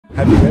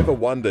Have you ever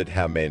wondered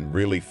how men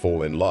really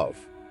fall in love?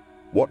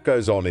 What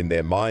goes on in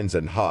their minds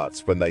and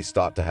hearts when they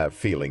start to have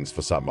feelings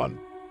for someone?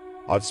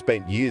 I've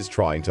spent years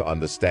trying to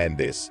understand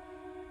this,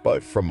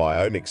 both from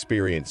my own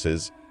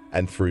experiences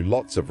and through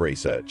lots of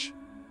research.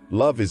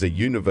 Love is a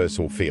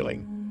universal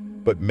feeling,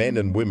 but men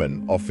and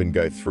women often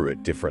go through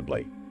it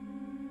differently.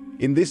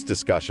 In this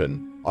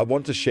discussion, I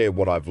want to share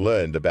what I've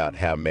learned about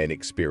how men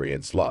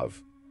experience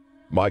love.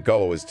 My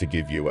goal is to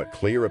give you a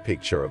clearer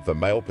picture of the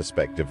male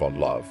perspective on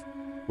love,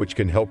 which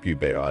can help you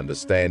better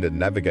understand and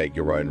navigate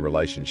your own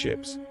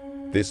relationships.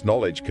 This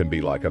knowledge can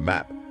be like a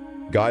map,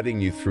 guiding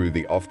you through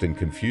the often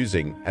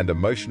confusing and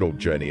emotional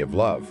journey of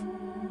love.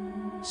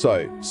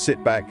 So,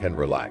 sit back and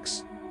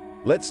relax.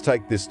 Let's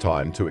take this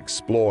time to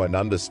explore and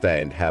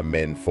understand how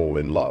men fall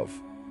in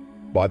love.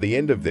 By the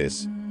end of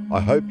this,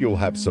 I hope you'll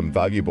have some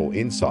valuable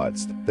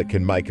insights that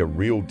can make a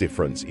real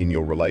difference in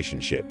your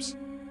relationships.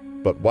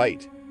 But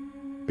wait,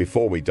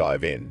 before we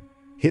dive in,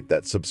 hit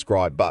that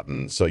subscribe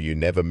button so you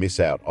never miss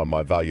out on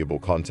my valuable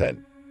content.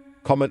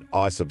 Comment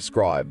 "I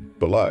subscribe"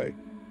 below,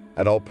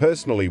 and I'll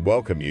personally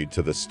welcome you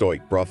to the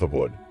Stoic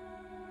Brotherhood.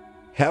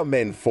 How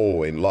men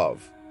fall in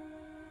love.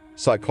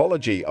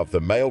 Psychology of the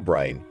male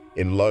brain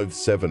in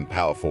Love.7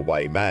 powerful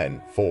way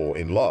men fall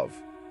in love.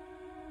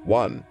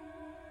 1.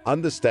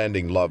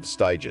 Understanding love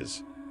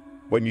stages.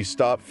 When you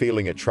start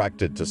feeling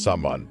attracted to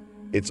someone,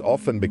 it's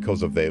often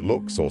because of their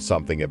looks or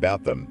something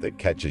about them that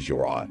catches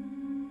your eye.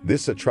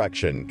 This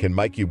attraction can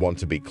make you want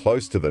to be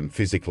close to them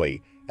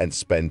physically and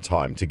spend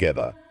time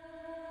together.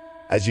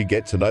 As you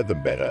get to know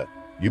them better,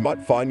 you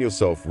might find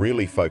yourself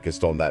really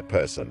focused on that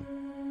person.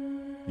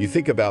 You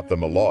think about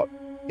them a lot,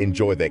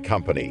 enjoy their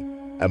company,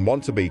 and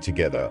want to be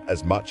together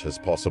as much as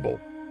possible.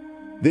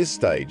 This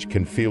stage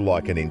can feel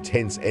like an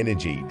intense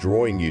energy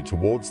drawing you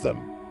towards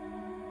them.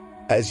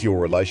 As your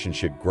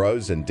relationship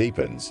grows and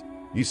deepens,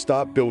 you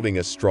start building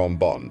a strong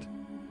bond.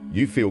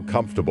 You feel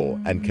comfortable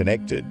and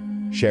connected,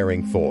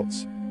 sharing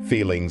thoughts,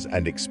 feelings,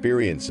 and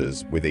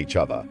experiences with each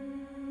other.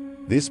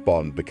 This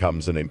bond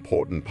becomes an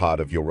important part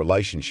of your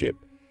relationship,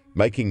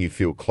 making you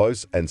feel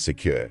close and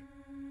secure.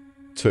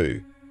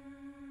 2.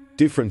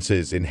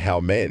 Differences in how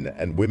men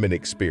and women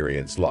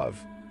experience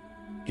love.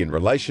 In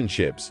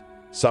relationships,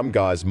 some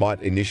guys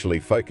might initially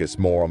focus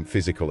more on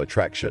physical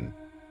attraction.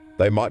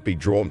 They might be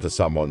drawn to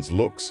someone's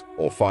looks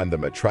or find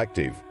them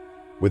attractive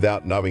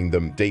without knowing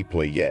them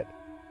deeply yet.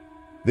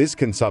 This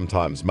can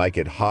sometimes make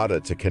it harder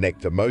to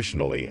connect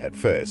emotionally at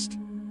first.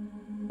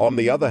 On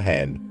the other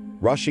hand,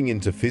 rushing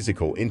into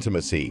physical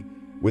intimacy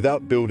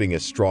without building a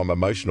strong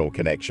emotional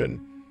connection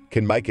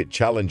can make it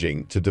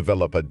challenging to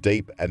develop a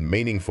deep and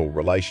meaningful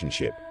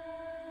relationship.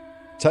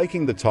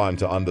 Taking the time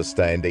to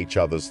understand each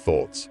other's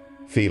thoughts,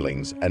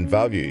 feelings, and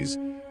values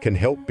can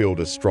help build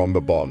a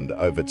stronger bond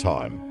over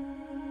time.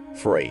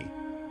 3.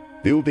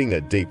 Building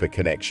a deeper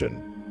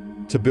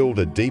connection. To build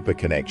a deeper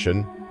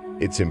connection,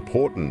 it's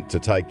important to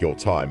take your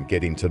time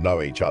getting to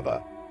know each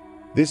other.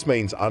 This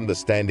means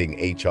understanding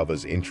each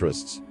other's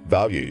interests,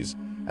 values,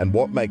 and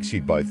what makes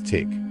you both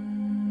tick.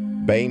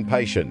 Being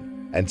patient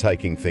and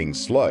taking things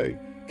slow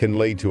can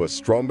lead to a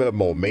stronger,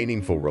 more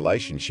meaningful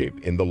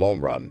relationship in the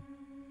long run.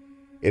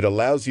 It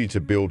allows you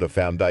to build a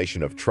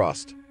foundation of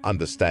trust,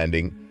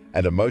 understanding,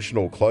 and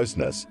emotional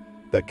closeness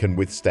that can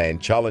withstand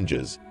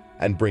challenges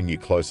and bring you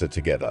closer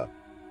together.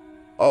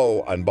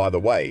 Oh, and by the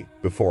way,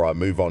 before I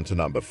move on to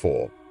number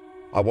 4,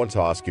 I want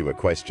to ask you a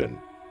question.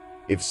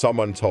 If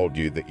someone told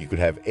you that you could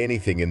have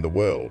anything in the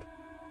world,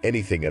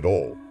 anything at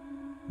all,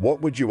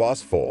 what would you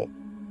ask for?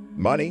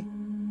 Money?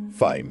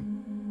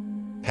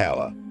 Fame?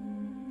 Power?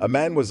 A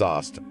man was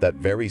asked that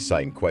very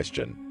same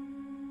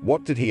question.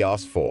 What did he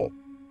ask for?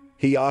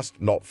 He asked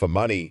not for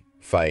money,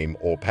 fame,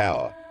 or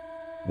power.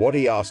 What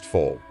he asked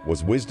for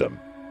was wisdom.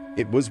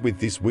 It was with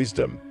this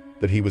wisdom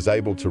that he was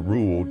able to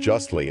rule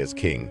justly as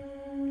king.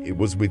 It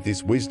was with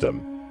this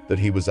wisdom that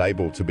he was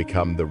able to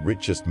become the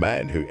richest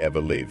man who ever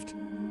lived.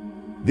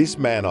 This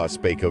man I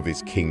speak of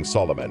is King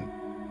Solomon.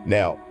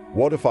 Now,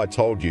 what if I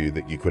told you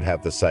that you could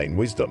have the same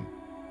wisdom?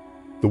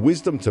 The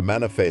wisdom to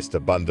manifest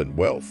abundant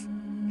wealth,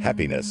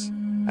 happiness,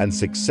 and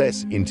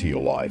success into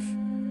your life.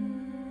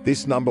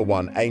 This number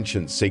 1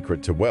 ancient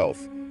secret to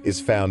wealth is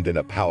found in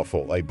a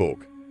powerful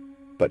book.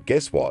 But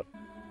guess what?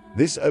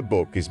 This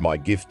book is my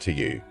gift to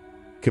you,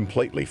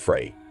 completely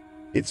free.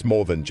 It's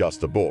more than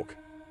just a book.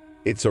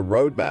 It's a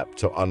roadmap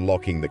to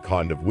unlocking the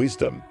kind of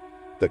wisdom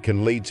that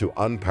can lead to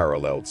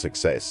unparalleled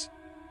success.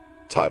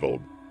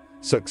 Titled,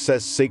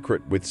 Success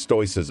Secret with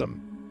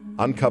Stoicism.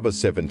 Uncover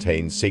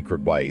 17 secret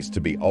ways to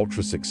be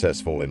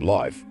ultra-successful in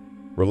life,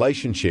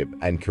 relationship,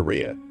 and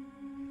career,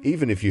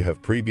 even if you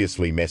have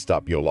previously messed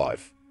up your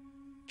life.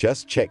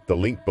 Just check the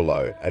link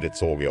below and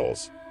it's all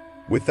yours.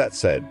 With that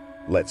said,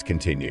 let's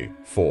continue.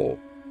 4.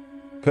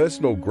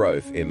 Personal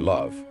growth in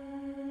love.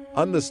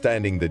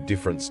 Understanding the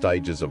different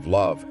stages of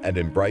love and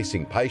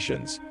embracing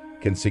patience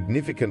can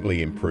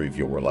significantly improve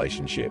your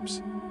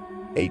relationships.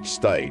 Each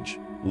stage,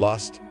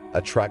 lust,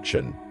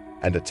 attraction,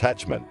 and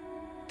attachment,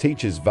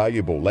 teaches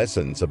valuable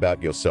lessons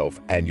about yourself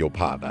and your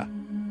partner.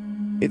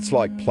 It's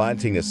like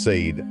planting a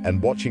seed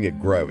and watching it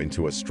grow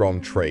into a strong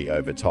tree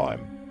over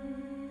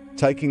time.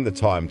 Taking the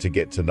time to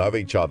get to know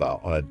each other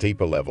on a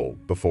deeper level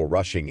before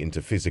rushing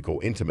into physical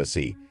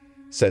intimacy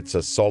sets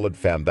a solid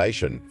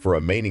foundation for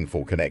a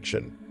meaningful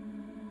connection.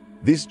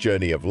 This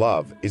journey of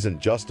love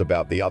isn't just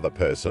about the other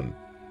person,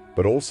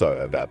 but also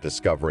about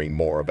discovering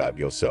more about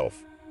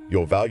yourself,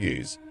 your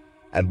values,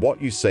 and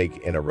what you seek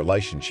in a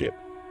relationship.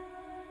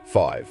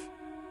 5.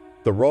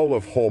 The role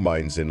of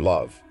hormones in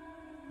love.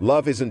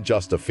 Love isn't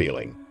just a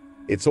feeling.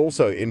 It's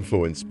also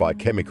influenced by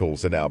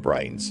chemicals in our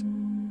brains.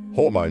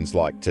 Hormones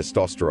like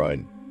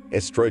testosterone,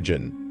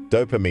 estrogen,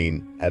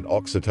 dopamine, and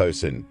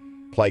oxytocin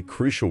play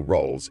crucial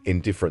roles in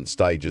different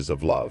stages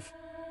of love.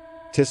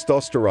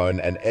 Testosterone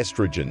and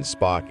estrogen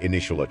spark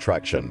initial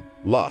attraction,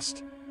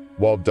 lust,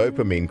 while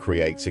dopamine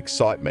creates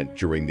excitement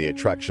during the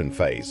attraction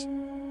phase.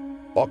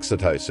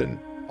 Oxytocin,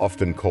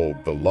 often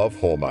called the love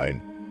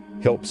hormone,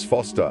 helps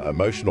foster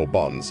emotional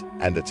bonds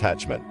and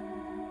attachment.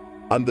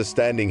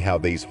 Understanding how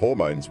these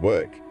hormones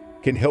work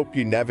can help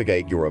you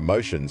navigate your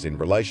emotions in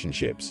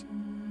relationships.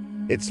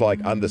 It's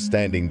like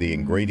understanding the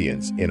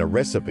ingredients in a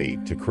recipe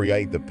to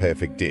create the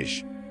perfect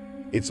dish.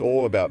 It's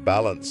all about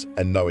balance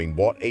and knowing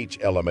what each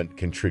element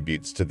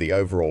contributes to the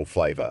overall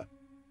flavor.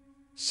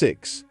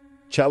 6.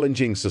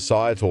 Challenging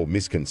societal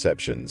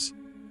misconceptions.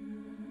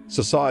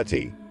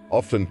 Society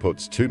often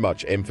puts too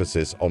much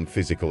emphasis on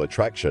physical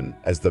attraction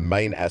as the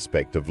main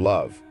aspect of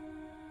love.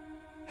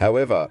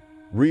 However,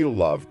 real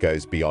love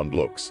goes beyond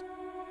looks.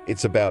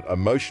 It's about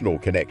emotional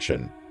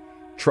connection,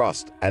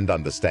 trust, and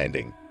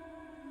understanding.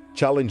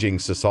 Challenging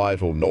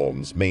societal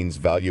norms means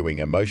valuing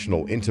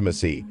emotional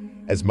intimacy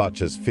as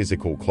much as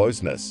physical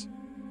closeness.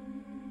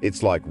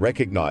 It's like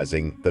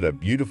recognizing that a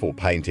beautiful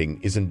painting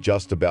isn't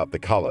just about the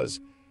colors,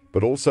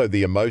 but also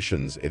the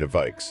emotions it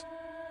evokes.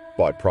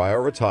 By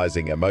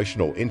prioritizing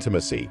emotional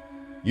intimacy,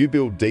 you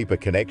build deeper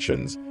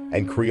connections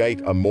and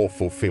create a more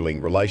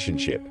fulfilling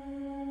relationship.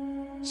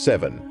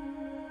 7.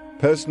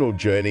 Personal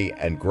journey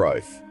and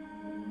growth.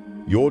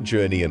 Your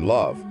journey in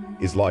love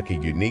is like a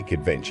unique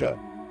adventure,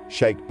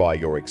 shaped by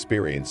your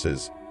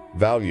experiences,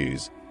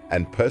 values,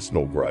 and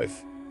personal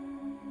growth.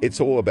 It's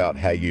all about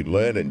how you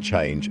learn and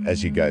change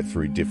as you go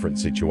through different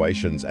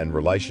situations and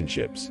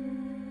relationships.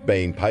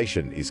 Being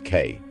patient is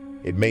key.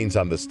 It means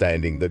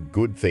understanding that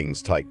good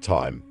things take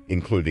time,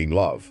 including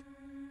love.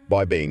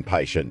 By being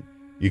patient,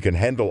 you can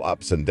handle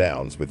ups and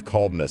downs with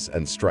calmness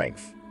and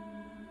strength.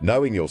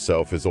 Knowing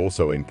yourself is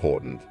also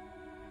important.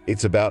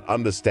 It's about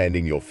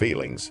understanding your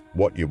feelings,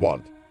 what you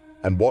want,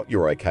 and what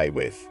you're okay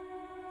with.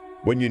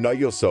 When you know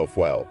yourself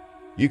well,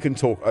 you can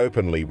talk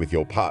openly with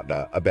your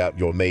partner about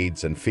your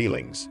needs and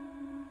feelings.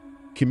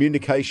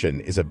 Communication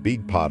is a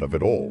big part of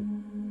it all.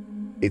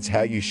 It's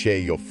how you share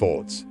your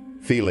thoughts,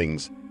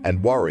 feelings,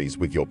 and worries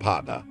with your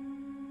partner.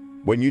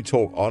 When you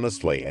talk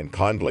honestly and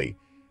kindly,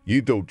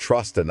 you build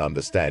trust and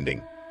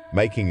understanding,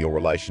 making your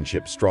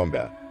relationship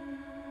stronger.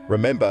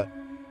 Remember,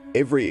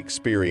 every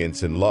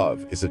experience in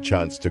love is a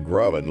chance to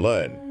grow and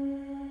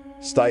learn.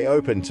 Stay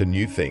open to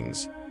new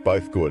things,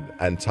 both good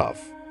and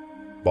tough.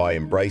 By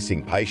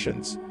embracing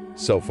patience,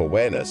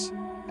 self-awareness,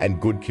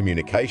 and good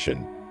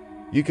communication,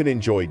 you can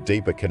enjoy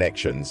deeper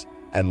connections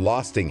and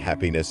lasting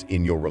happiness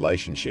in your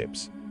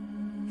relationships.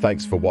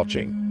 Thanks for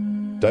watching.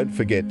 Don't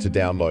forget to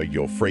download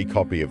your free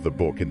copy of the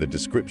book in the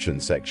description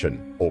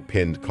section or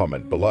pinned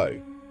comment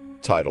below,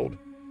 titled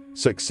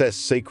Success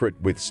Secret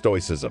with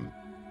Stoicism.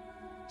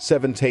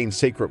 17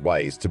 Secret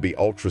Ways to be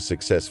Ultra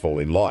Successful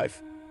in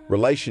Life,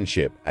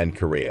 Relationship, and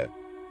Career.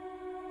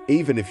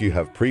 Even if you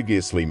have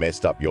previously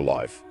messed up your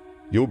life,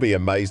 you'll be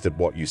amazed at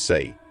what you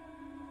see.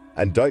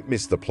 And don't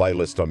miss the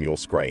playlist on your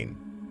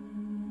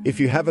screen. If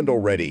you haven't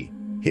already,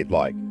 hit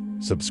like,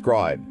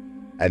 subscribe,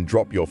 and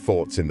drop your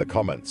thoughts in the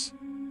comments.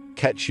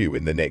 Catch you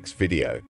in the next video.